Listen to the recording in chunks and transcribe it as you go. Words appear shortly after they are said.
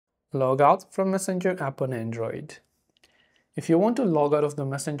Logout from Messenger app on Android. If you want to log out of the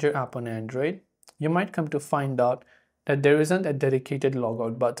Messenger app on Android, you might come to find out that there isn't a dedicated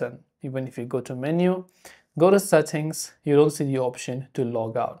logout button. Even if you go to menu, go to settings, you don't see the option to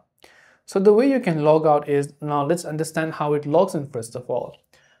log out. So the way you can log out is, now let's understand how it logs in first of all.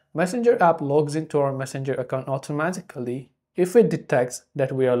 Messenger app logs into our Messenger account automatically if it detects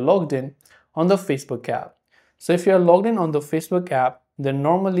that we are logged in on the Facebook app. So if you are logged in on the Facebook app, then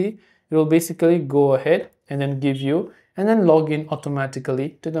normally it will basically go ahead and then give you and then log in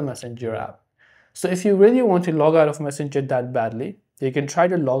automatically to the Messenger app. So if you really want to log out of Messenger that badly, you can try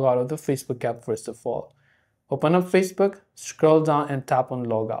to log out of the Facebook app first of all. Open up Facebook, scroll down and tap on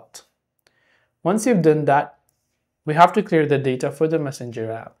Logout. Once you've done that, we have to clear the data for the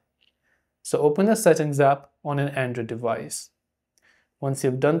Messenger app. So open the Settings app on an Android device. Once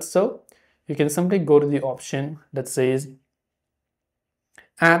you've done so, you can simply go to the option that says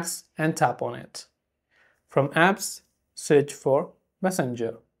Apps and tap on it. From Apps, search for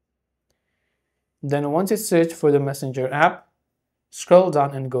Messenger. Then once you search for the Messenger app, scroll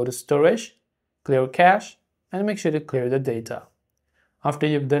down and go to Storage, clear cache, and make sure to clear the data. After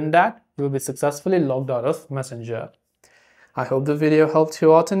you've done that, you'll be successfully logged out of Messenger. I hope the video helped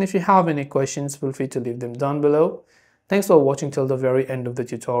you out, and if you have any questions, feel free to leave them down below. Thanks for watching till the very end of the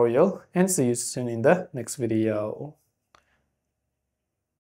tutorial, and see you soon in the next video.